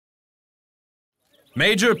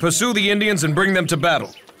Major, pursue the Indians and bring them to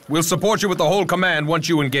battle. We'll support you with the whole command once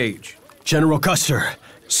you engage. General Custer,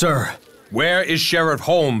 sir. Where is Sheriff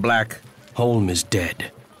Holm, Black? Holm is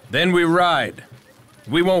dead. Then we ride.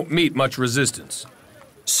 We won't meet much resistance.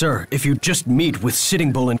 Sir, if you just meet with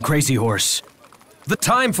Sitting Bull and Crazy Horse. The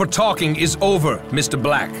time for talking is over, Mr.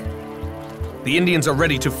 Black. The Indians are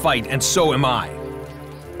ready to fight, and so am I.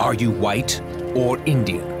 Are you white or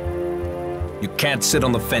Indian? You can't sit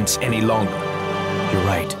on the fence any longer. You're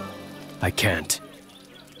right. I can't.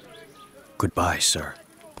 Goodbye, sir.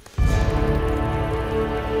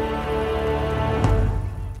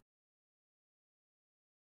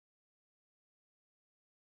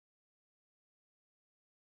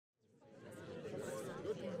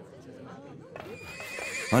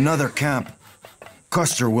 Another camp.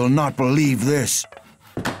 Custer will not believe this.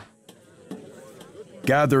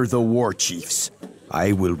 Gather the Warchiefs.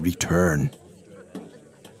 I will return.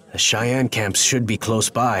 The Cheyenne camps should be close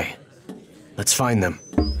by. Let's find them.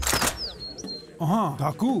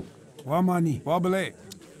 Taku. Wamani. Wabale.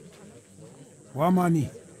 Wamani.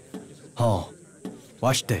 Hall.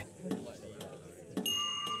 Washte.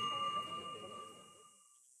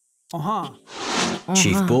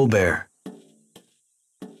 Chief Bullbear.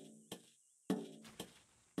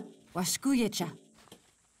 Washkuyecha.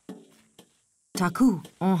 Taku.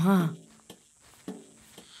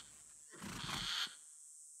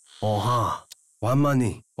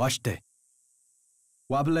 Wamani. Washte.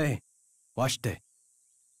 Wable. Washte.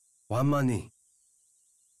 Wamani.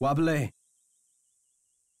 Wable.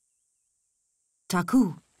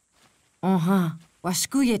 Taku.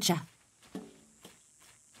 Washkuyecha.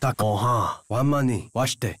 Tak. Wamani.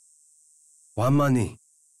 Washte. Wamani.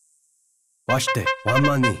 Washte.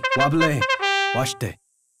 Wamani. Wable. Washte.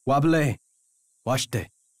 Wable. Washte.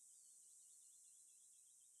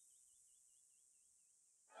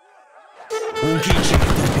 Unki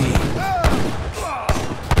chiktepi.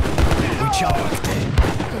 Wichawakte.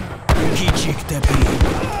 Unki chiktepi.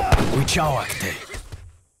 Wichawakte.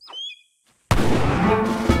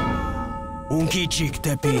 Unki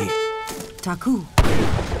chiktepi. Taku.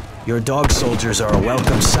 Your dog soldiers are a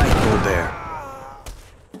welcome sight, Bullbear.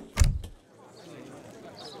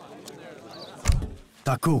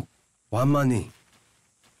 Taku. Wamani.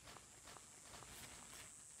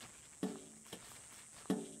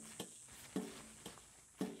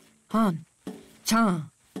 Han.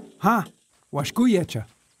 Chan. Washkuyecha.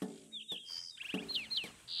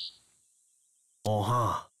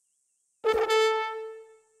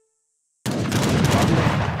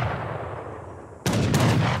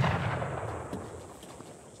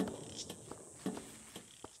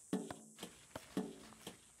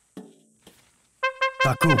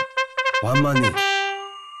 Taku. Wamani.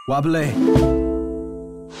 Wable.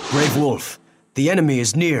 Brave Wolf, the enemy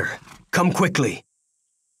is near. Come quickly.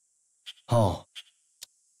 Hall.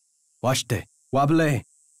 Washte. Wable.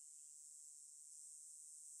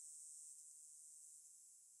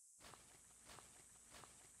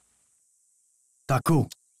 Taku.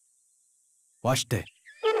 Washte.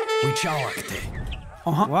 Wichawakte.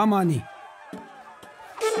 Wamani.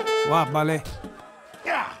 Wabale.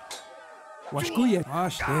 Washkuye.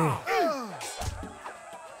 Washte.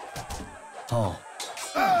 Hall.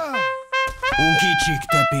 Unki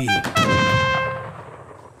chiktepi.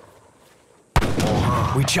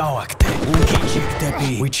 Wichawakte. Unki chiktepi.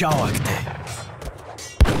 Wichawakte.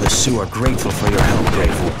 The Sioux are grateful for your help,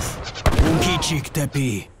 Brave Wolf. Unki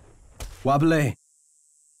chiktepi. Wable.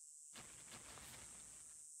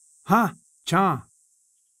 Chan.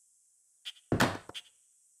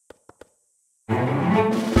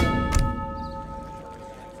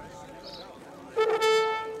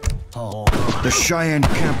 The Cheyenne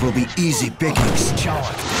camp will be easy pickings.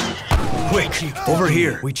 Quick, over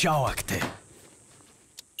here. Wichawakte.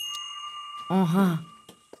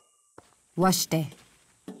 Washte.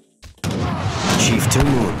 Chief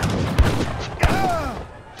Tumun.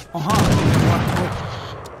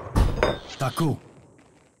 Taku.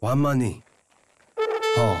 Wamani.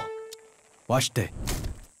 Hall. Washte.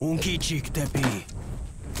 Unki chiktepi.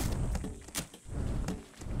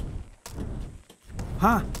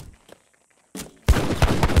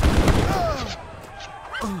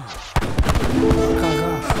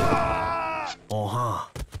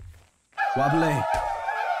 Wable.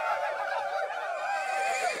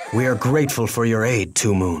 We are grateful for your aid,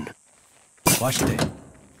 Two Moon. Washte.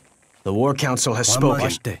 The War Council has spoken.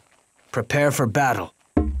 Washte. Prepare for battle.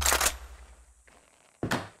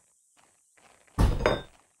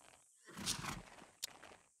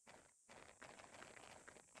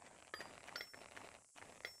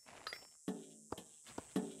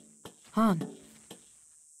 Han.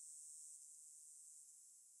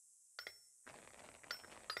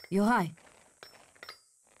 Yohai.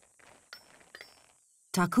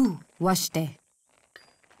 Taku. Washte.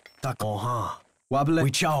 Oha. Wable.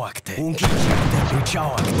 Wichawakte. Unki chikte.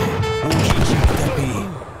 Wichawakte. Unki chikte pi.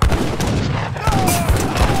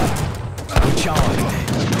 Wichawakte.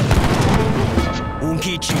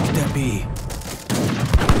 Unki chikte pi.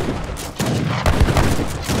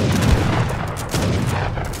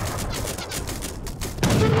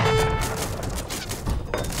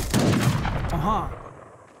 Aha.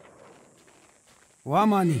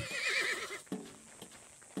 Wamani.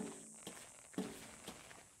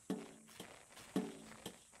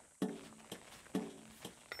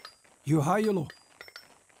 Yuhayolo.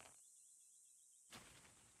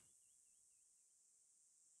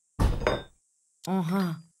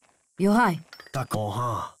 Aha. Yohai. Tak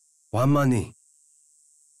oha. Wamani.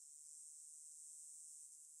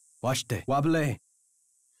 Washte. Wable.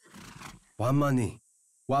 Wamani.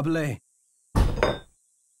 Wable.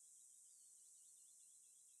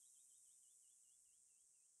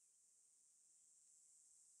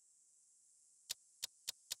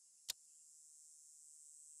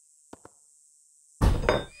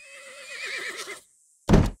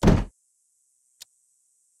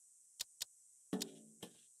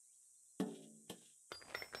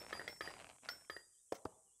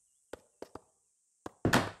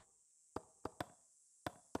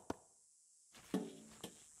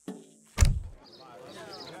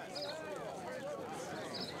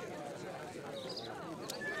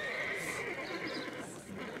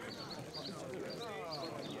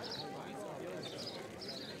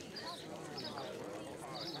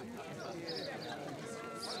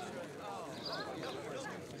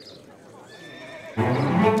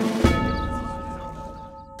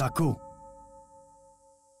 Taku.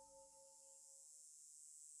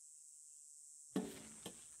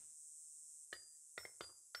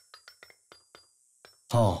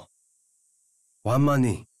 Oh.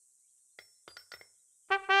 Wamani.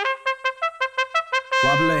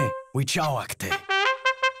 Wable. Wichawakte.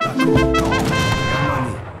 Taku.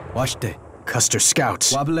 Wamani. Washte. Custer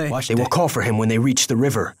scouts. Wable. They will call for him when they reach the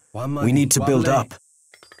river. Wamani. We need to build Wable. up.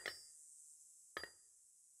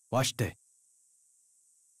 Washte.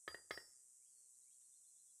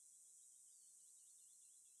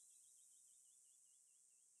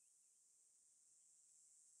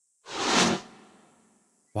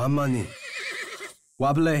 Wamani.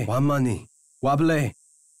 Wable. Wamani. Wable.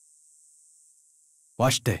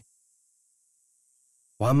 Washte.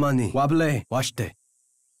 Wamani. Wable. Washte.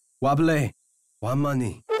 Wable.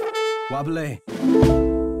 Wamani. Wable.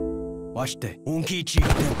 Washte. Unki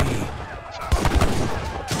chikte pi.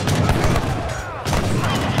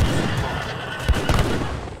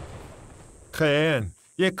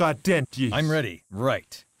 I'm ready.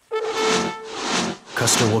 Right.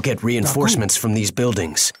 Custer will get reinforcements from these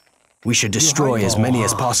buildings. We should destroy as many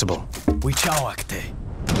as possible. Wichawakte.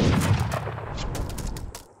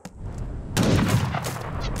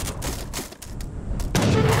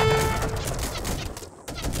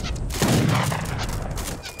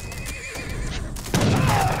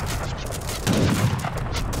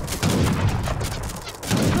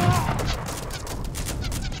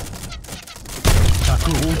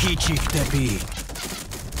 Taku unki chikte pi.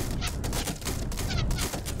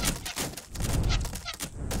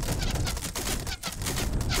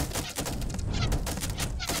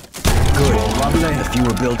 The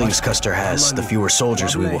fewer buildings Custer has, the fewer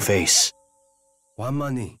soldiers we will face.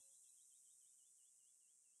 Wamani.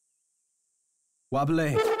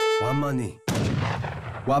 Wable. Wamani.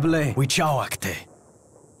 Wable. Wichawakte.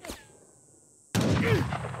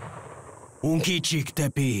 Unki chikte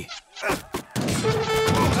pi.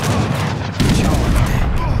 Wichawakte.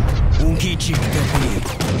 Unki chikte pi.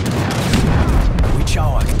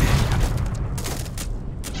 Wichawakte.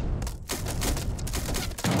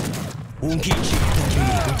 Unki chikte pi.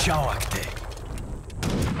 Wichawakte.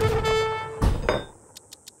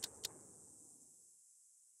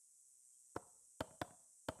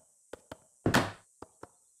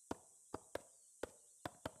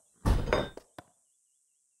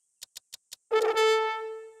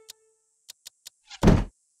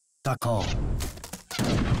 Tako.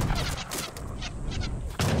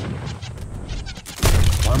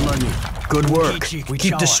 Wamani. Good work.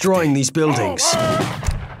 Keep destroying these buildings.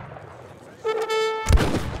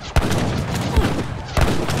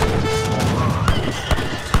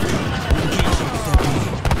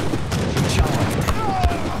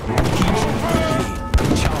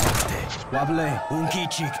 Wable. Unki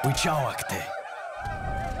chik. Wichawakte.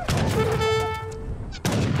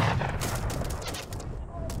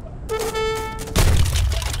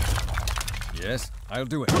 Yes, I'll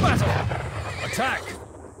do it. To battle! Attack!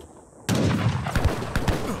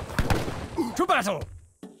 To battle!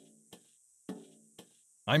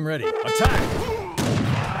 I'm ready. Attack!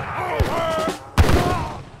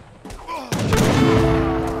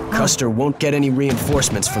 Custer won't get any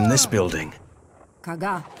reinforcements from this building.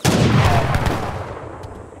 Kaga.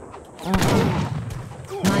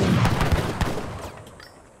 Mani.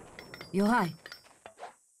 Yohai.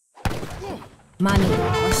 Mani.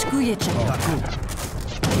 Waskuyecha. Taku.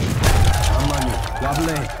 Amani.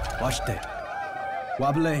 Wable. Washte.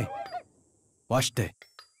 Wable. Washte.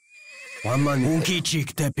 Wamani. Unki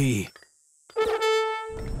chik tepi.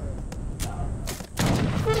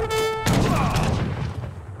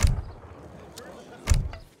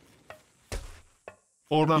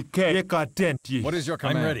 What is your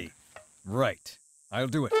command? I'm ready. Right. I'll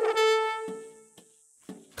do it.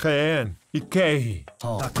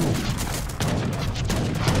 Taku.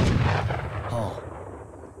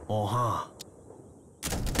 Oha.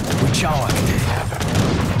 Wichawakte.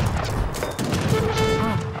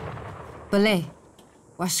 Belay.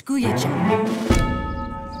 Waskuyecha.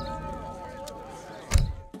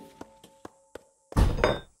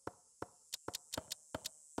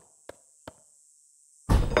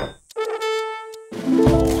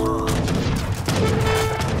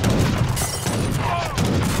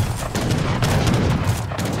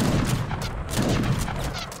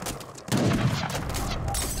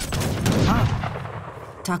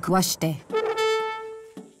 Takwashte.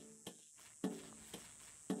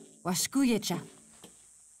 Waskuyecha.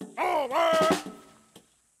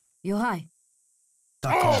 Yohai.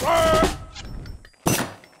 Taku.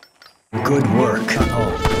 Good work.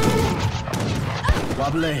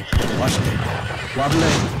 Wable. Washte.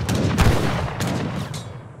 Wable.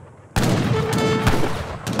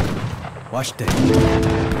 Washte.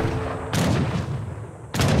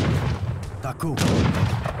 Taku.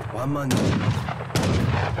 Wamani.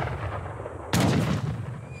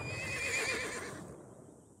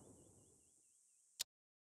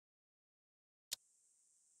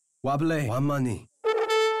 Wable. Wamani.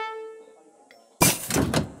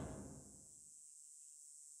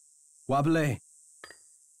 Wable.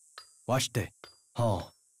 Washte.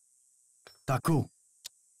 Taku.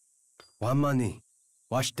 Wamani.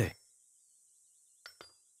 Washte.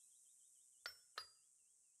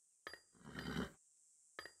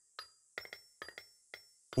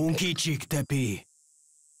 Unki chik tepi.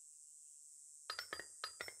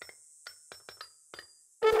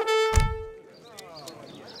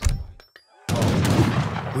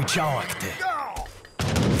 Wichawakte.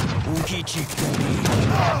 Unki chik tepi.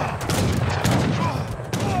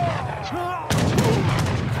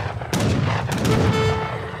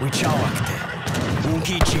 Wichawakte.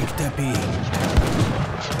 Unki chik tepi.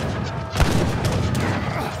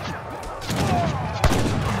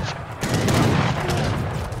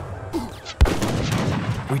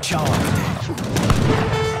 Wichawakte.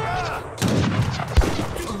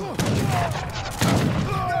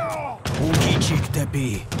 Unki chik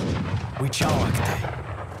tepi. Wichawakte.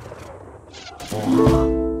 Oha.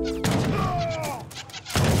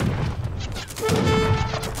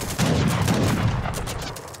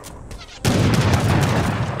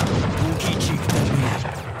 Unki chik tepi.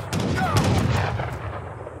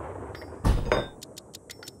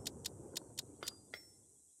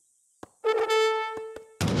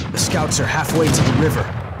 The scouts are halfway to the river.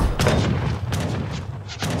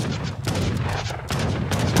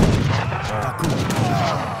 Taku.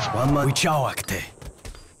 Wama wichawakte.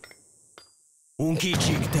 Unki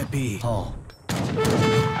chik tepi.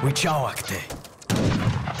 Wichawakte.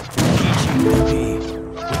 Unki chik tepi.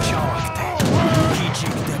 Wichawakte. Unki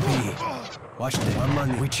chik tepi. Washte.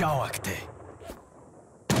 Wamani. Wichawakte.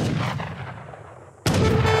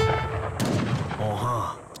 Oha.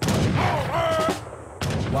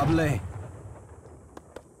 Wable.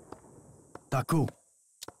 Taku.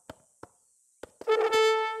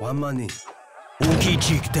 Wamani. Unki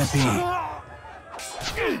chik tepi.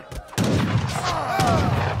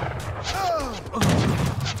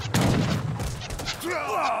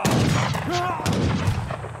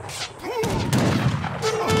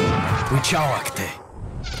 Wichawakte.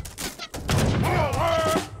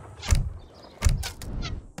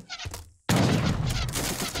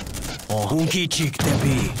 Unki chik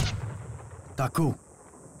tepi. Taku.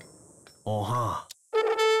 Oha.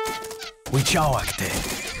 Wichawakte.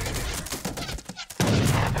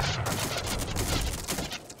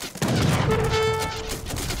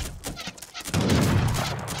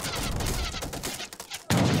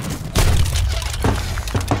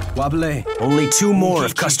 Wable. Only 2 more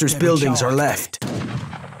of Custer's buildings are left.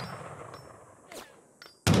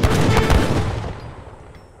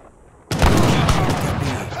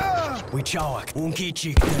 Wichawak. Unki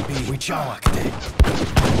chik tepi. Wichawak te.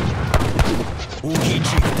 Unki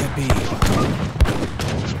chik tepi.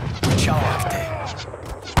 Wichawak te.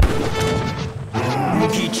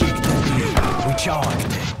 Unki chik tepi. Wichawak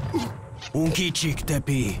te. Unki chik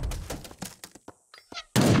tepi.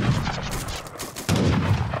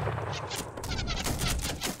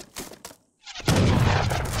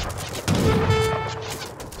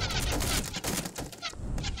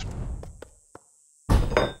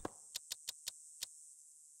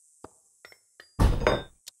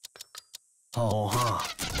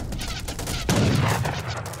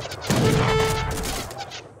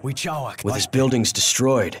 With his buildings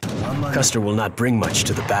destroyed, Custer will not bring much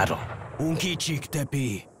to the battle. Unki chik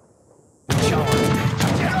tepi.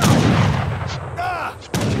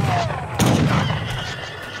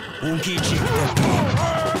 Unki chik tepi.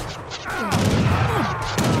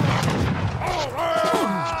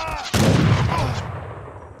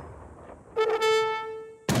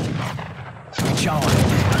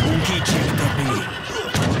 Unki chik tepi.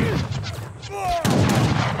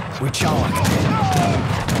 Wichawakte.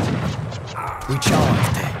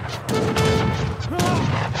 Wichawakte.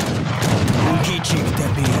 Unki chik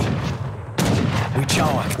tepi.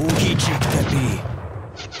 Wichawak. Unki chik tepi.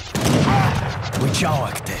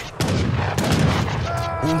 Wichawakte.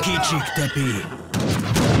 Unki chik tepi.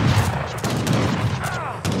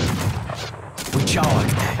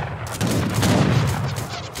 Wichawakte.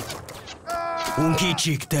 Unki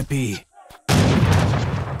chik tepi.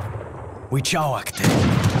 Wichawakte.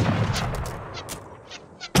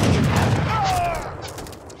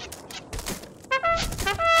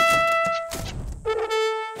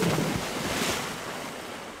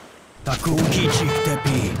 Unki chik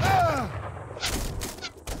tepi.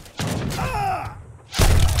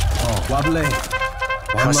 Wable.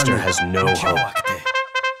 Custer has no hope.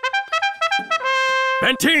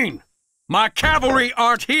 Benteen! My cavalry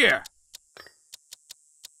aren't here!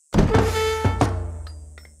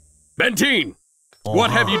 Benteen!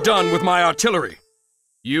 What have you done with my artillery?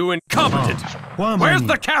 You incompetent! Where's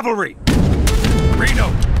the cavalry? Reno,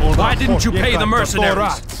 why didn't you pay the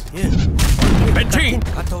mercenaries? Benteen!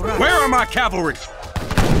 Where are my cavalry?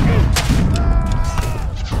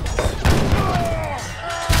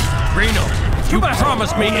 Reno, you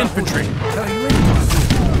promised me infantry!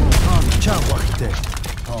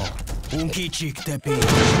 Unki chik tepi.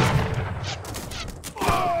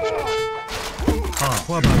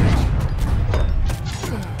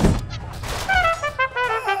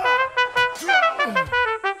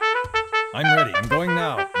 I'm ready. I'm going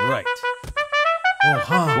now. Right.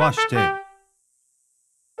 Washte.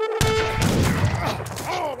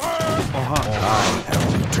 I have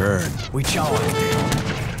returned. Wichawakte.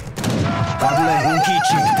 Wable. Unki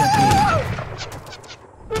chik tepi.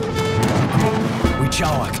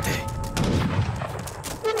 Wichawakte.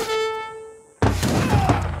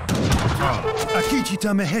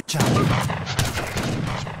 Akichita mehecha.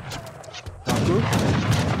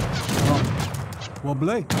 Wable.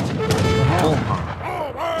 Wable.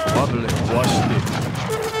 Washte.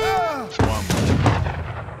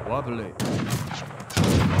 Wable.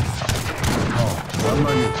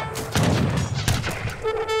 Wamani.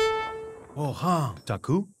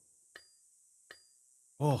 Taku.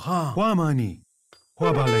 Wamani.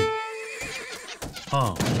 Wabale.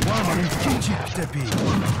 Wamani kichik tepi.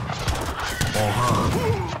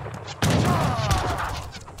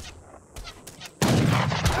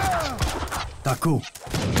 Taku.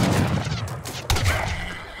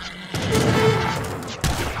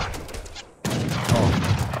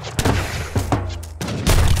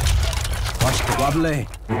 Wable.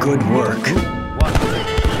 Good work.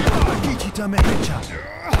 Akichita mehecha.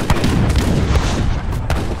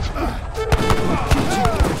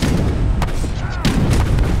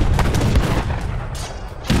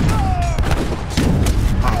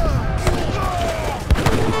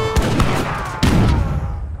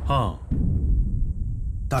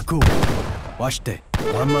 Taku. Washte.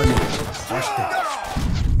 Wamani. Washte.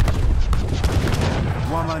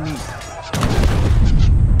 Wamani.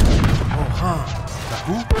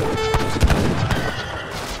 Taku.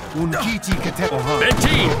 Unkiti kete.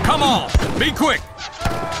 Benteen, come on! Be quick!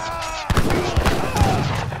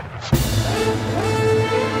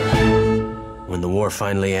 When the war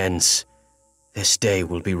finally ends, this day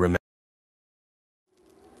will be remembered.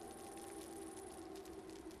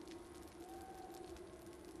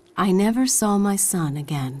 I never saw my son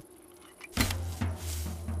again.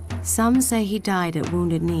 Some say he died at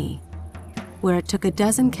Wounded Knee, where it took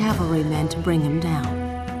 12 cavalrymen to bring him down.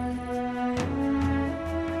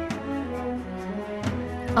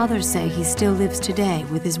 Others say he still lives today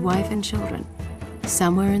with his wife and children,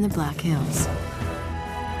 somewhere in the Black Hills.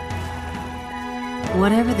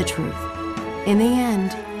 Whatever the truth, in the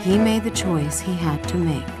end, he made the choice he had to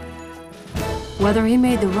make. Whether he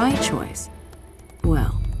made the right choice,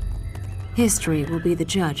 well, history will be the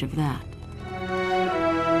judge of that.